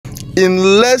In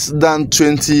less than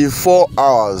 24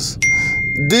 hours,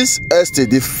 this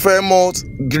estate, the Fairmont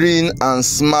Green and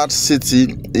Smart City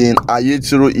in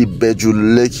Ayetoro, Ibeju,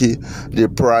 Lekki, the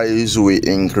price will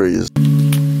increase.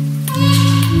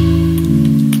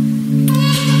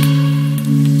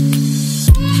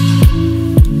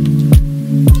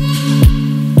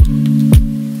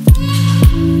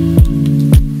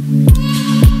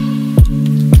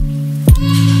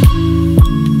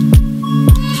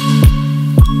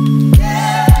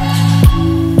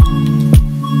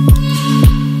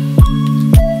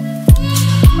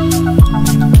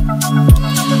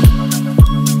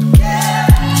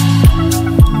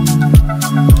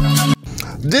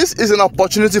 This is an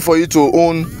opportunity for you to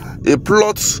own a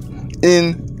plot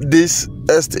in this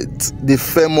estate, the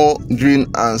Fairmont Green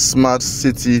and Smart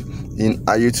City in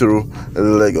Ayetoro,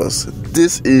 Lagos.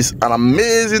 This is an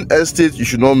amazing estate you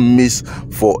should not miss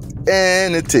for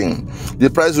anything. The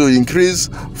price will increase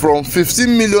from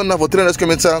 15 million naira for 300 square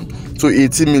meter to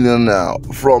 18 million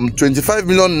naira, from 25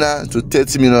 million naira to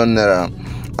 30 million naira.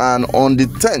 And on the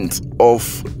 10th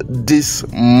of this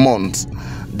month,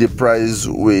 the price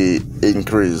will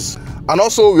increase. And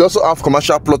also we also have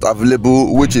commercial plot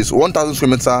available, which is 1,000 square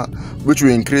meter, which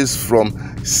will increase from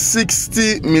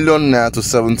 60 million naira to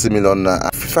 70 million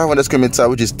naira. 500 square meter,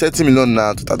 which is 30 million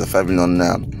naira to 35 million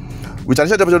naira. With an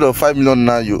initial deposit of 5 million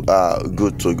naira, you are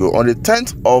good to go. On the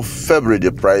 10th of February,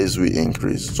 the price will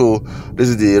increase. So this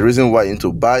is the reason why you need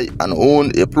to buy and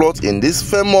own a plot in this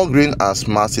Fairmont Green and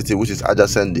Smart City, which is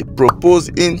adjacent the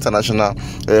proposed international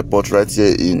airport right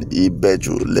here in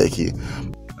Ibeju, Lekki.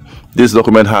 This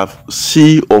document have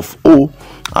C of O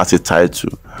as a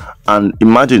title, and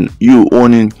imagine you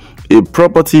owning a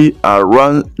property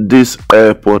around this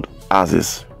airport as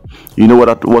is. You know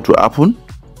what will happen?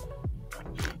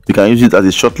 You can use it as a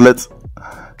shortlet,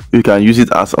 you can use it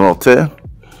as an hotel,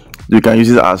 you can use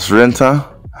it as renter.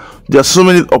 There are so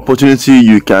many opportunities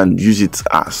you can use it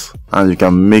as, and you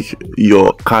can make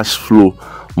your cash flow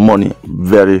money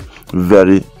very,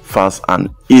 very fast and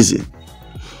easy.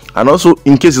 And also,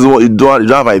 in case you don't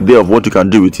have an idea of what you can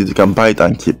do with it, you can buy it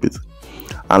and keep it.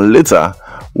 And later,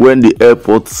 when the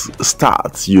airport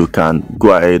starts, you can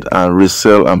go ahead and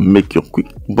resell and make your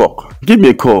quick buck. Give me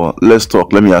a call. Let's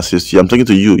talk. Let me assist you. I'm talking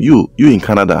to you. You in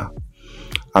Canada.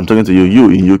 I'm talking to you. You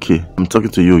in UK. I'm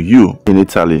talking to you. You in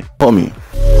Italy. Call me.